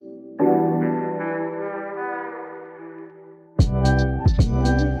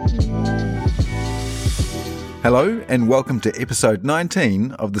Hello and welcome to episode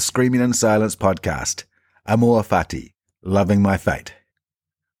 19 of the Screaming in Silence podcast, Amor, Fati, Loving My Fate.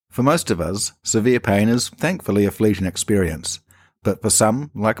 For most of us, severe pain is thankfully a fleeting experience, but for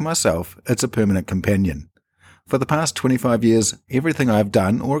some, like myself, it's a permanent companion. For the past 25 years, everything I've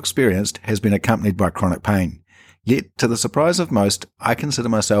done or experienced has been accompanied by chronic pain. Yet, to the surprise of most, I consider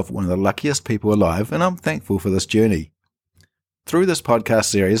myself one of the luckiest people alive, and I'm thankful for this journey. Through this podcast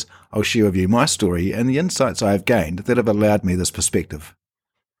series, I'll share with you my story and the insights I have gained that have allowed me this perspective.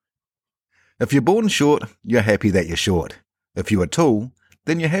 If you're born short, you're happy that you're short. If you are tall,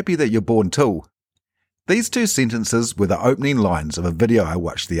 then you're happy that you're born tall. These two sentences were the opening lines of a video I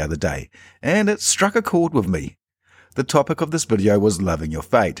watched the other day, and it struck a chord with me. The topic of this video was loving your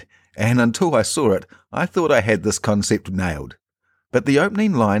fate, and until I saw it, I thought I had this concept nailed. But the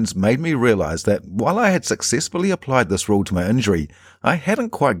opening lines made me realize that while I had successfully applied this rule to my injury, I hadn't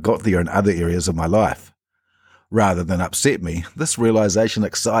quite got there in other areas of my life. Rather than upset me, this realization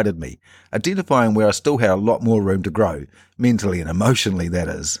excited me, identifying where I still had a lot more room to grow, mentally and emotionally that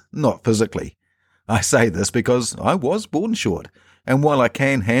is, not physically. I say this because I was born short, and while I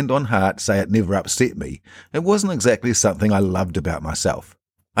can hand on heart say it never upset me, it wasn't exactly something I loved about myself.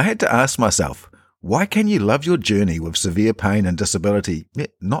 I had to ask myself, why can you love your journey with severe pain and disability, yet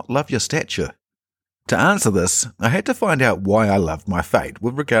not love your stature? To answer this, I had to find out why I loved my fate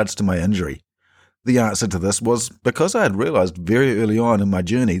with regards to my injury. The answer to this was because I had realized very early on in my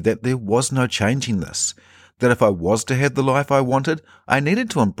journey that there was no changing this, that if I was to have the life I wanted, I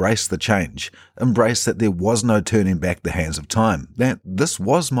needed to embrace the change, embrace that there was no turning back the hands of time, that this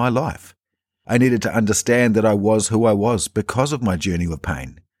was my life. I needed to understand that I was who I was because of my journey with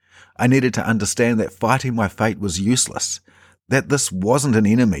pain. I needed to understand that fighting my fate was useless, that this wasn't an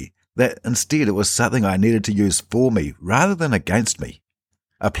enemy, that instead it was something I needed to use for me rather than against me.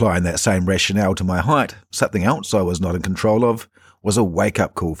 Applying that same rationale to my height, something else I was not in control of, was a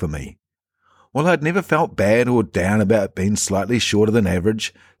wake-up call for me. While I'd never felt bad or down about being slightly shorter than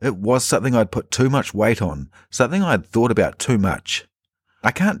average, it was something I'd put too much weight on, something I'd thought about too much. I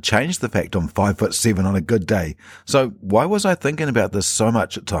can't change the fact I'm 5'7" on a good day, so why was I thinking about this so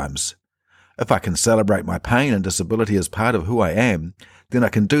much at times? If I can celebrate my pain and disability as part of who I am, then I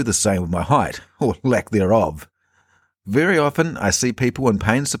can do the same with my height, or lack thereof. Very often I see people in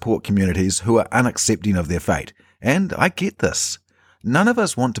pain support communities who are unaccepting of their fate, and I get this. None of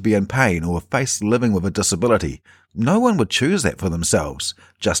us want to be in pain or face living with a disability. No one would choose that for themselves,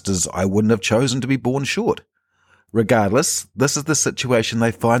 just as I wouldn't have chosen to be born short. Regardless, this is the situation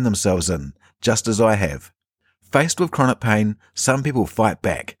they find themselves in, just as I have. Faced with chronic pain, some people fight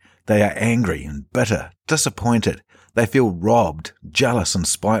back. They are angry and bitter, disappointed. They feel robbed, jealous and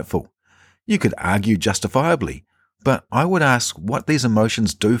spiteful. You could argue justifiably, but I would ask what these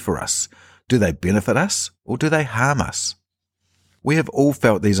emotions do for us. Do they benefit us or do they harm us? We have all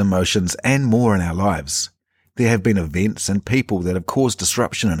felt these emotions and more in our lives. There have been events and people that have caused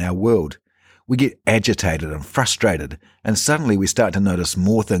disruption in our world. We get agitated and frustrated, and suddenly we start to notice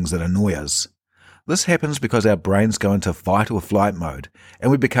more things that annoy us. This happens because our brains go into fight or flight mode, and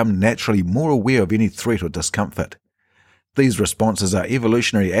we become naturally more aware of any threat or discomfort. These responses are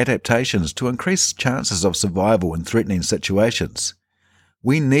evolutionary adaptations to increase chances of survival in threatening situations.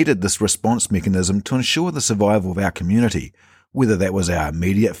 We needed this response mechanism to ensure the survival of our community, whether that was our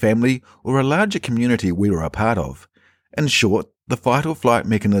immediate family or a larger community we were a part of. In short, the fight or flight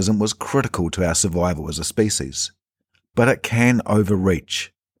mechanism was critical to our survival as a species. But it can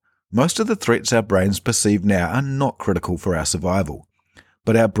overreach. Most of the threats our brains perceive now are not critical for our survival,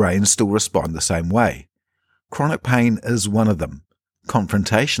 but our brains still respond the same way. Chronic pain is one of them.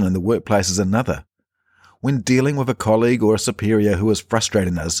 Confrontation in the workplace is another. When dealing with a colleague or a superior who is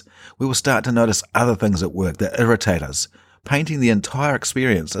frustrating us, we will start to notice other things at work that irritate us, painting the entire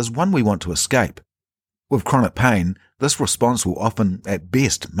experience as one we want to escape. With chronic pain, this response will often, at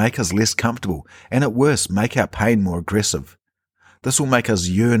best, make us less comfortable, and at worst, make our pain more aggressive. This will make us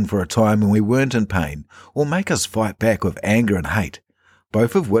yearn for a time when we weren't in pain, or make us fight back with anger and hate,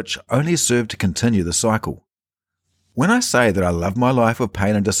 both of which only serve to continue the cycle. When I say that I love my life with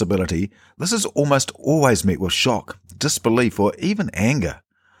pain and disability, this is almost always met with shock, disbelief, or even anger.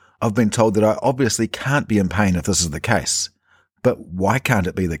 I've been told that I obviously can't be in pain if this is the case. But why can't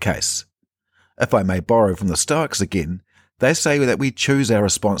it be the case? If I may borrow from the Stoics again, they say that we choose our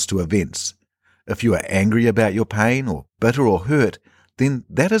response to events. If you are angry about your pain or bitter or hurt, then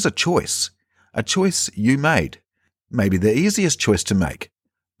that is a choice you made. Maybe the easiest choice to make,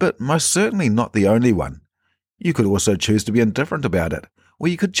 but most certainly not the only one. You could also choose to be indifferent about it, or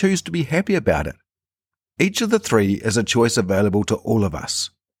you could choose to be happy about it. Each of the three is a choice available to all of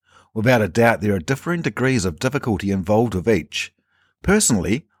us. Without a doubt, there are differing degrees of difficulty involved with each.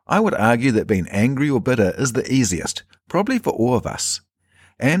 Personally, I would argue that being angry or bitter is the easiest, probably for all of us.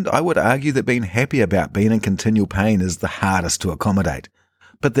 And I would argue that being happy about being in continual pain is the hardest to accommodate.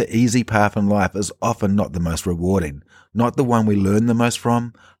 But the easy path in life is often not the most rewarding, not the one we learn the most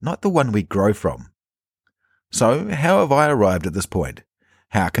from, not the one we grow from. So, how have I arrived at this point?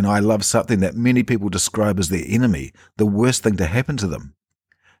 How can I love something that many people describe as their enemy, the worst thing to happen to them?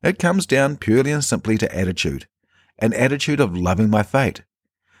 It comes down purely and simply to attitude, an attitude of loving my fate.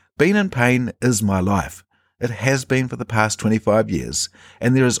 Being in pain is my life. It has been for the past 25 years,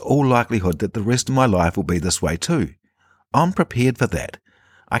 and there is all likelihood that the rest of my life will be this way too. I'm prepared for that.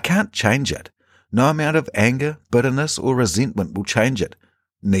 I can't change it. No amount of anger, bitterness, or resentment will change it.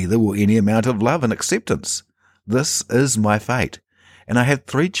 Neither will any amount of love and acceptance. This is my fate, and I have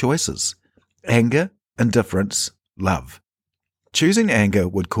 3 choices: anger, indifference, love. Choosing anger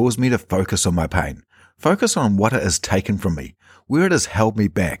would cause me to focus on my pain, focus on what it has taken from me, where it has held me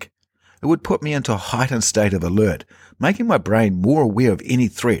back. It would put me into a heightened state of alert, making my brain more aware of any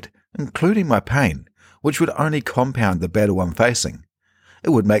threat, including my pain, which would only compound the battle I'm facing.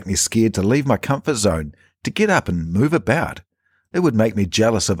 It would make me scared to leave my comfort zone, to get up and move about. It would make me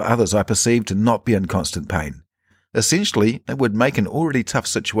jealous of others I perceive to not be in constant pain. Essentially, it would make an already tough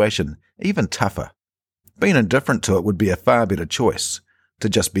situation even tougher. Being indifferent to it would be a far better choice. To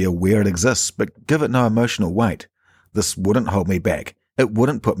just be aware it exists, but give it no emotional weight. This wouldn't hold me back. It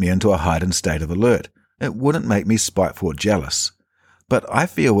wouldn't put me into a heightened state of alert. It wouldn't make me spiteful or jealous. But I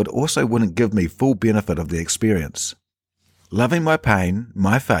feel it also wouldn't give me full benefit of the experience. Loving my pain,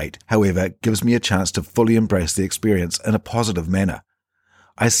 my fate, however, gives me a chance to fully embrace the experience in a positive manner.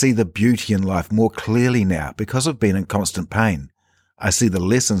 I see the beauty in life more clearly now because of being in constant pain. I see the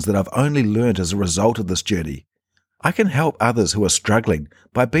lessons that I've only learned as a result of this journey. I can help others who are struggling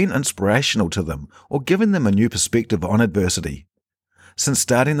by being inspirational to them or giving them a new perspective on adversity. Since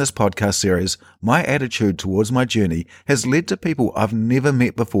starting this podcast series, my attitude towards my journey has led to people I've never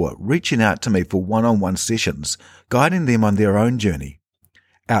met before reaching out to me for one-on-one sessions, guiding them on their own journey.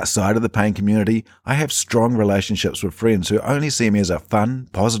 Outside of the pain community, I have strong relationships with friends who only see me as a fun,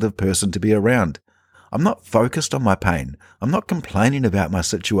 positive person to be around. I'm not focused on my pain. I'm not complaining about my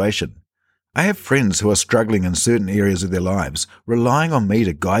situation. I have friends who are struggling in certain areas of their lives, relying on me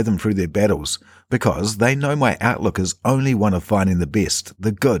to guide them through their battles, because they know my outlook is only one of finding the best,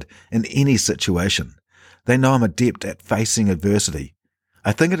 the good, in any situation. They know I'm adept at facing adversity.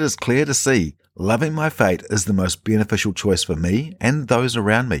 I think it is clear to see loving my fate is the most beneficial choice for me and those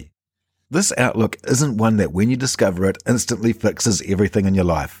around me. This outlook isn't one that when you discover it instantly fixes everything in your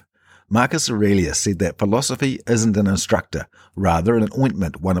life. Marcus Aurelius said that philosophy isn't an instructor, rather an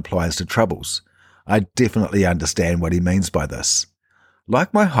ointment one applies to troubles. I definitely understand what he means by this.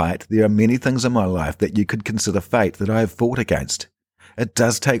 Like my height, there are many things in my life that you could consider fate that I have fought against. It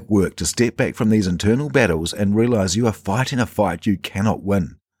does take work to step back from these internal battles and realize you are fighting a fight you cannot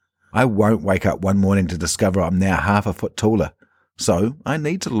win. I won't wake up one morning to discover I'm now half a foot taller, so I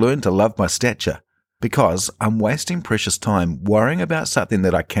need to learn to love my stature, because I'm wasting precious time worrying about something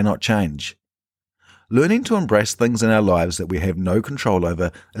that I cannot change. Learning to embrace things in our lives that we have no control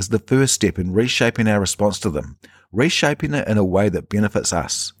over is the first step in reshaping our response to them, reshaping it in a way that benefits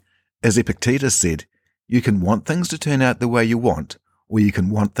us. As Epictetus said, you can want things to turn out the way you want, or you can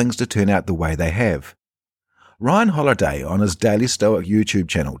want things to turn out the way they have. Ryan Holiday on his Daily Stoic YouTube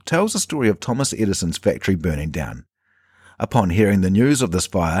channel tells the story of Thomas Edison's factory burning down. Upon hearing the news of this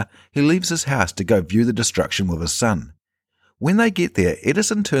fire, he leaves his house to go view the destruction with his son. When they get there,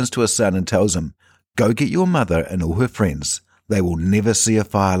 Edison turns to his son and tells him, "Go get your mother and all her friends. They will never see a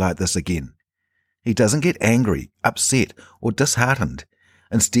fire like this again." He doesn't get angry, upset, or disheartened.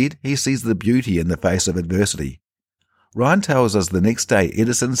 Instead, he sees the beauty in the face of adversity. Ryan tells us the next day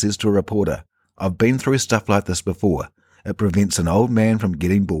Edison says to a reporter, "I've been through stuff like this before. It prevents an old man from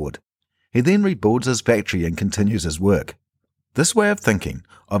getting bored." He then rebuilds his factory and continues his work. This way of thinking,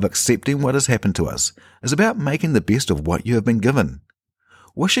 of accepting what has happened to us, is about making the best of what you have been given.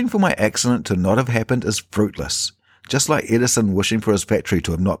 Wishing for my accident to not have happened is fruitless, just like Edison wishing for his factory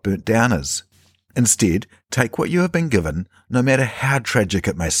to have not burnt down is. Instead, take what you have been given, no matter how tragic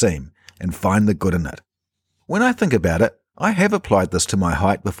it may seem, and find the good in it. When I think about it, I have applied this to my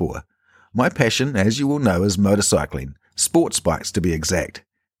height before. My passion, as you will know, is motorcycling, sports bikes to be exact.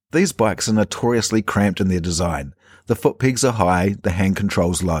 These bikes are notoriously cramped in their design. The foot pegs are high, the hand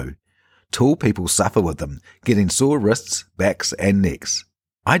controls low. Tall people suffer with them, getting sore wrists, backs and necks.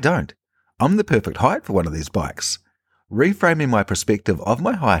 I don't. I'm the perfect height for one of these bikes. Reframing my perspective of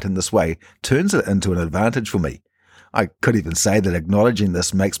my height in this way turns it into an advantage for me. I could even say that acknowledging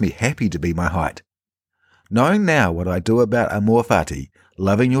this makes me happy to be my height. Knowing now what I do about Amor Fati,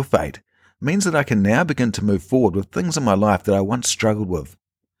 loving your fate, means that I can now begin to move forward with things in my life that I once struggled with.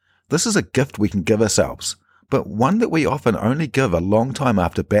 This is a gift we can give ourselves, but one that we often only give a long time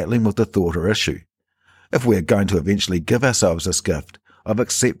after battling with the thought or issue. If we are going to eventually give ourselves this gift of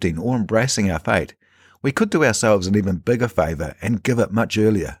accepting or embracing our fate, we could do ourselves an even bigger favour and give it much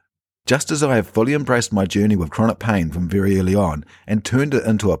earlier. Just as I have fully embraced my journey with chronic pain from very early on and turned it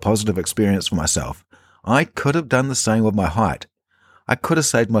into a positive experience for myself, I could have done the same with my height. I could have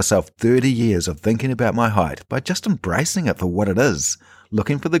saved myself 30 years of thinking about my height by just embracing it for what it is,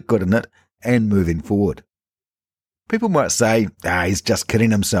 looking for the good in it, and moving forward. People might say, he's just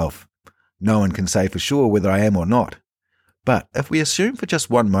kidding himself. No one can say for sure whether I am or not. But if we assume for just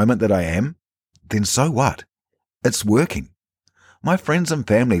one moment that I am, then so what? It's working. My friends and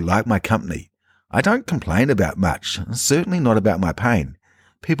family like my company. I don't complain about much, certainly not about my pain.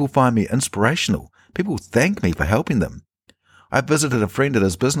 People find me inspirational. People thank me for helping them. I visited a friend at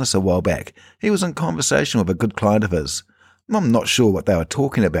his business a while back. He was in conversation with a good client of his. I'm not sure what they were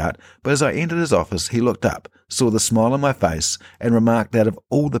talking about, but as I entered his office, he looked up, saw the smile on my face, and remarked that of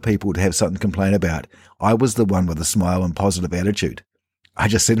all the people to have something to complain about, I was the one with a smile and positive attitude. I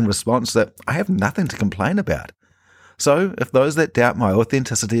just said in response that I have nothing to complain about. So, if those that doubt my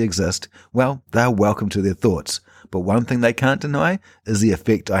authenticity exist, well, they are welcome to their thoughts, but one thing they can't deny is the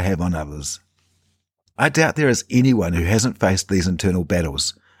effect I have on others. I doubt there is anyone who hasn't faced these internal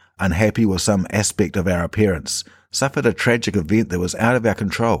battles, unhappy with some aspect of our appearance, suffered a tragic event that was out of our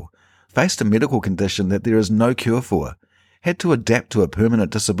control, faced a medical condition that there is no cure for, had to adapt to a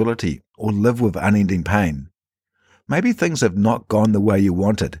permanent disability, or live with unending pain. Maybe things have not gone the way you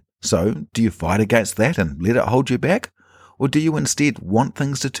wanted, so do you fight against that and let it hold you back? Or do you instead want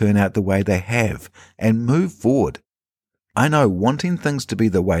things to turn out the way they have and move forward? I know wanting things to be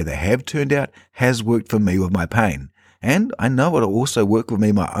the way they have turned out has worked for me with my pain, and I know it'll also work with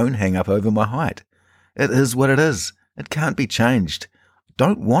me my own hang-up over my height. It is what it is. It can't be changed.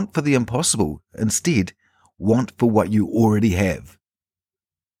 Don't want for the impossible. Instead, want for what you already have.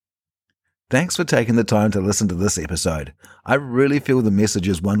 Thanks for taking the time to listen to this episode. I really feel the message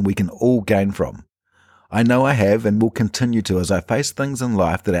is one we can all gain from. I know I have and will continue to as I face things in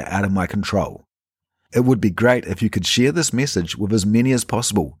life that are out of my control. It would be great if you could share this message with as many as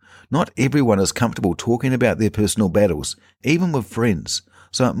possible. Not everyone is comfortable talking about their personal battles, even with friends,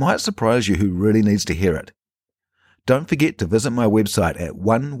 so it might surprise you who really needs to hear it. Don't forget to visit my website at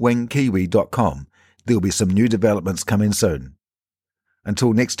onewingkiwi.com. There will be some new developments coming soon.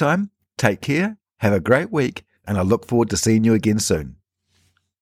 Until next time, take care, have a great week, and I look forward to seeing you again soon.